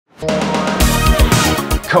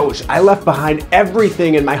coach. I left behind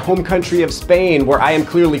everything in my home country of Spain, where I am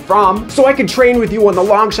clearly from, so I could train with you on the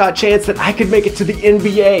long shot chance that I could make it to the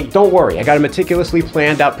NBA. Don't worry, I got a meticulously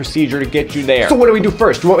planned out procedure to get you there. So what do we do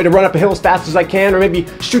first? You want me to run up a hill as fast as I can, or maybe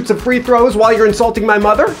shoot some free throws while you're insulting my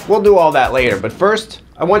mother? We'll do all that later, but first,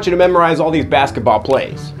 I want you to memorize all these basketball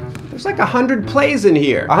plays. There's like 100 plays in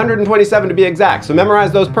here, 127 to be exact, so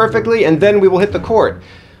memorize those perfectly and then we will hit the court.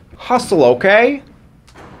 Hustle, okay?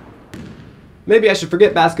 Maybe I should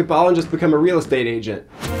forget basketball and just become a real estate agent.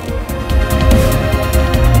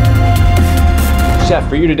 Chef,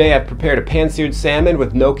 for you today I've prepared a pan-seared salmon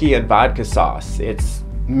with gnocchi and vodka sauce. It's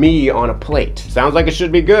me on a plate. Sounds like it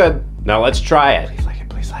should be good. Now let's try it. Please like it,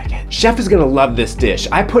 please like it. Chef is gonna love this dish.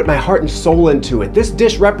 I put my heart and soul into it. This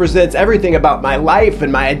dish represents everything about my life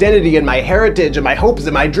and my identity and my heritage and my hopes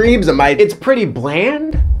and my dreams and It's pretty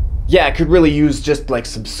bland. Yeah, it could really use just like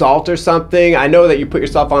some salt or something. I know that you put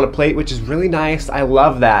yourself on a plate, which is really nice. I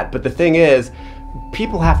love that. But the thing is,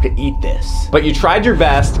 people have to eat this. But you tried your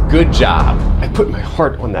best, good job. I put my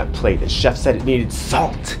heart on that plate and chef said it needed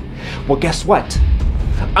salt. Well, guess what?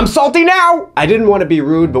 I'm salty now! I didn't want to be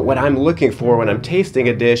rude, but what I'm looking for when I'm tasting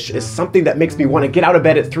a dish is something that makes me want to get out of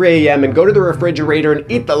bed at 3 a.m. and go to the refrigerator and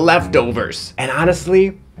eat the leftovers. And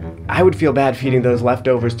honestly, I would feel bad feeding those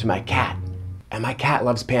leftovers to my cat. And my cat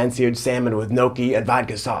loves pan-seared salmon with gnocchi and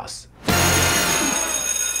vodka sauce.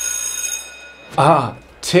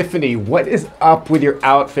 Tiffany, what is up with your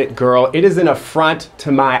outfit, girl? It is an affront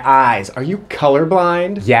to my eyes. Are you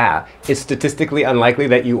colorblind? Yeah, it's statistically unlikely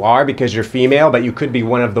that you are because you're female, but you could be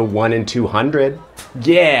one of the 1 in 200.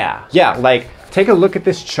 Yeah, like, take a look at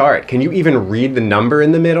this chart. Can you even read the number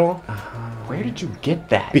in the middle? Where did you get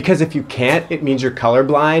that? Because if you can't, it means you're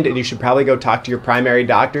colorblind and you should probably go talk to your primary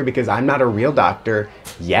doctor because I'm not a real doctor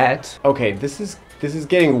yet. Okay, this is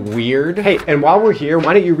getting weird. Hey, and while we're here,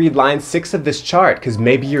 why don't you read line 6 of this chart? Because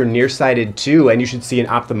maybe you're nearsighted too and you should see an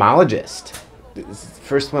ophthalmologist. Is the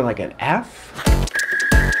first one like an F?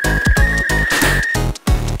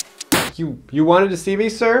 You wanted to see me,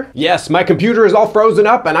 sir? Yes, my computer is all frozen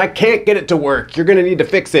up and I can't get it to work. You're gonna need to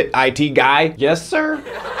fix it, IT guy. Yes, sir?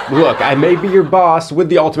 Look, I may be your boss with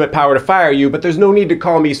the ultimate power to fire you, but there's no need to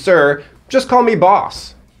call me sir. Just call me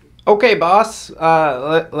boss. Okay, boss.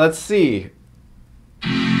 Let's see.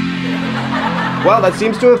 Well, that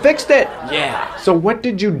seems to have fixed it. Yeah. So what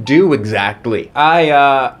did you do exactly?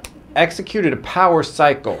 I executed a power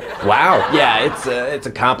cycle. Wow. Yeah, it's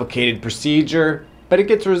a complicated procedure, but it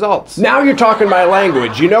gets results. Now you're talking my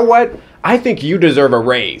language. You know what? I think you deserve a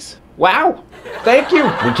raise. Wow. Thank you.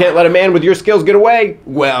 We can't let a man with your skills get away.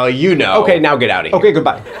 Well, you know. Okay, now get out of here. Okay,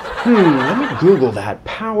 goodbye. Let me Google that.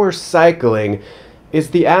 Power cycling is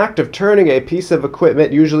the act of turning a piece of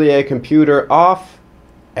equipment, usually a computer, off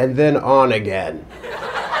and then on again.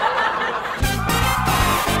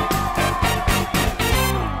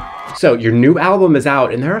 So your new album is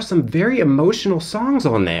out and there are some very emotional songs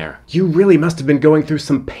on there. You really must have been going through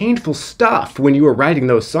some painful stuff when you were writing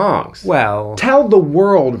those songs. Well, tell the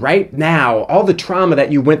world right now all the trauma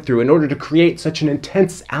that you went through in order to create such an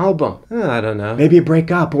intense album. I don't know. Maybe a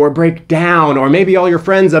breakup or a breakdown, or maybe all your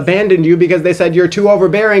friends abandoned you because they said you're too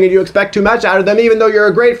overbearing and you expect too much out of them even though you're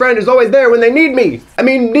a great friend who's always there when they need me. I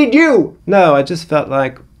mean, need you. No, I just felt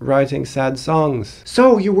like writing sad songs.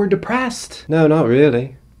 So you were depressed? No, not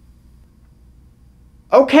really.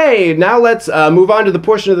 Okay, now let's move on to the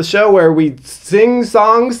portion of the show where we sing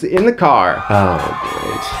songs in the car. Oh,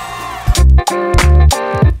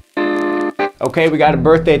 great. Okay, we got a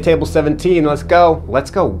birthday at table 17. Let's go.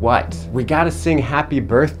 Let's go what? We gotta sing happy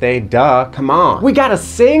birthday, duh. Come on. We gotta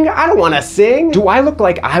sing? I don't wanna sing. Do I look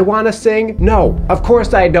like I wanna sing? No, of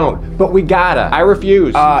course I don't. But we gotta. I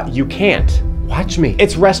refuse. You can't. Watch me.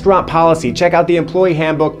 It's restaurant policy. Check out the employee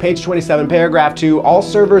handbook, page 27, paragraph 2. All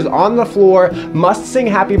servers on the floor must sing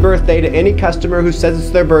happy birthday to any customer who says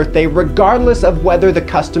it's their birthday, regardless of whether the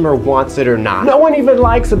customer wants it or not. No one even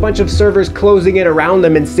likes a bunch of servers closing in around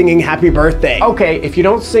them and singing happy birthday. Okay, if you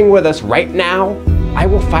don't sing with us right now, I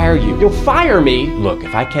will fire you. You'll fire me? Look,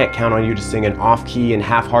 if I can't count on you to sing an off-key and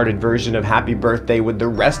half-hearted version of Happy Birthday with the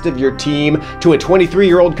rest of your team to a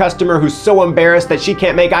 23-year-old customer who's so embarrassed that she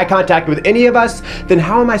can't make eye contact with any of us, then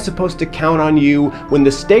how am I supposed to count on you when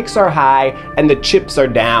the stakes are high and the chips are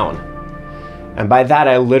down? And by that,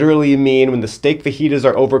 I literally mean when the steak fajitas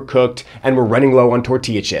are overcooked and we're running low on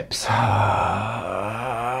tortilla chips. Happy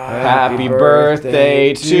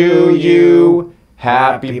birthday to you.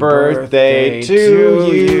 Happy birthday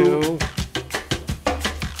to you.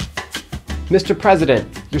 Mr. President,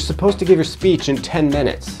 you're supposed to give your speech in 10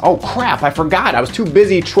 minutes. Oh crap, I forgot. I was too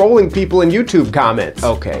busy trolling people in YouTube comments.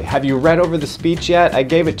 Okay, have you read over the speech yet? I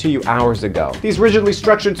gave it to you hours ago. These rigidly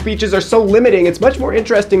structured speeches are so limiting. It's much more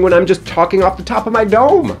interesting when I'm just talking off the top of my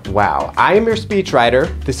dome. Wow, I am your speechwriter.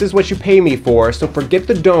 This is what you pay me for, so forget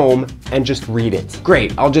the dome and just read it.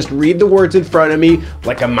 Great, I'll just read the words in front of me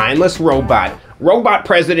like a mindless robot. Robot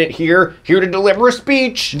president here to deliver a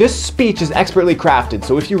speech. This speech is expertly crafted,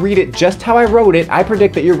 so if you read it just how I wrote it, I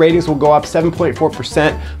predict that your ratings will go up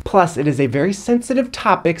 7.4%. Plus, it is a very sensitive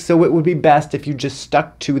topic, so it would be best if you just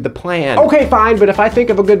stuck to the plan. Okay, fine, but if I think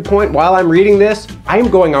of a good point while I'm reading this, I am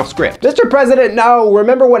going off script. Mr. President, no,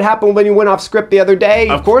 remember what happened when you went off script the other day?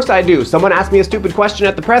 Of course I do. Someone asked me a stupid question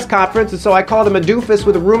at the press conference, and so I called him a doofus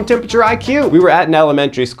with a room temperature IQ. We were at an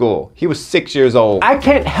elementary school. He was 6 years old. I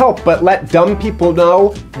can't help but let dumb people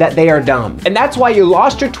know that they are dumb. And that's why you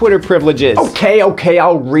lost your Twitter privileges. Okay,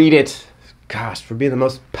 I'll read it. Gosh, for being the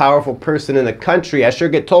most powerful person in the country, I sure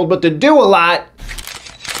get told what to do a lot.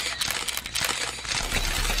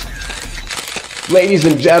 Ladies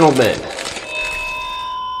and gentlemen.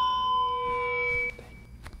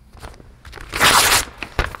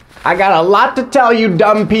 I got a lot to tell you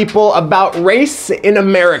dumb people about race in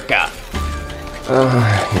America.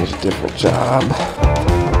 I need a different job.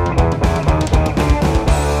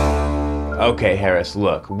 Okay, Harris,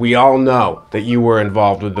 look, we all know that you were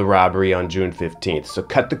involved with the robbery on June 15th, so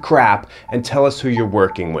cut the crap and tell us who you're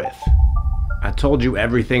working with. I told you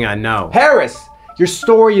everything I know. Harris! Your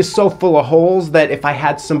story is so full of holes that if I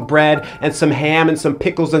had some bread and some ham and some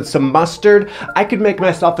pickles and some mustard, I could make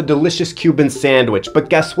myself a delicious Cuban sandwich. But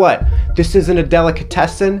guess what? This isn't a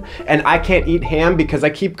delicatessen, and I can't eat ham because I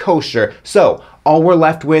keep kosher. So, all we're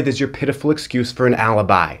left with is your pitiful excuse for an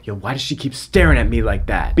alibi. Yo, why does she keep staring at me like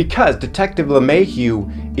that? Because Detective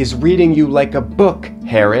LeMahieu is reading you like a book,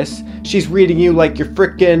 Harris. She's reading you like you're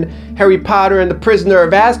frickin' Harry Potter and the Prisoner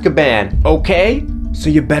of Azkaban, okay? So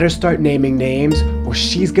you better start naming names or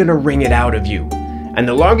she's gonna wring it out of you. And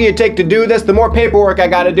the longer you take to do this, the more paperwork I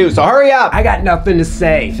gotta do, so hurry up! I got nothing to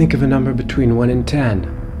say. Think of a number between 1 and 10.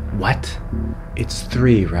 What? It's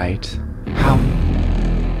 3, right?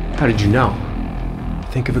 How did you know?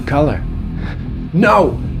 Think of a color.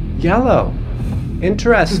 No! Yellow.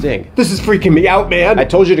 Interesting. This is freaking me out, man. I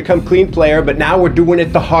told you to come clean, player, but now we're doing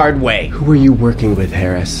it the hard way. Who are you working with,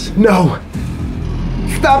 Harris? No!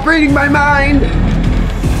 Stop reading my mind!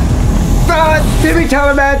 Timmy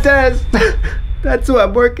Talamantes! That's who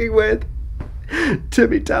I'm working with.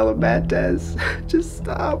 Timmy Talamantes. Just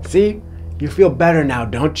stop. See? You feel better now,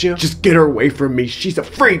 don't you? Just get her away from me. She's a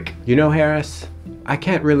freak. You know, Harris, I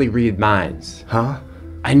can't really read minds. Huh?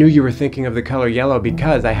 I knew you were thinking of the color yellow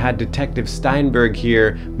because I had Detective Steinberg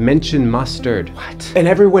here mention mustard. What? And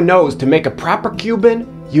everyone knows to make a proper Cuban,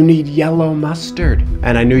 you need yellow mustard.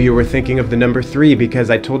 And I knew you were thinking of the number 3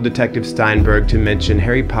 because I told Detective Steinberg to mention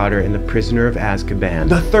Harry Potter and the Prisoner of Azkaban,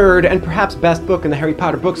 the third and perhaps best book in the Harry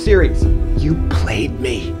Potter book series. You played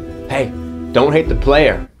me. Hey, don't hate the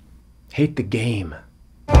player. Hate the game.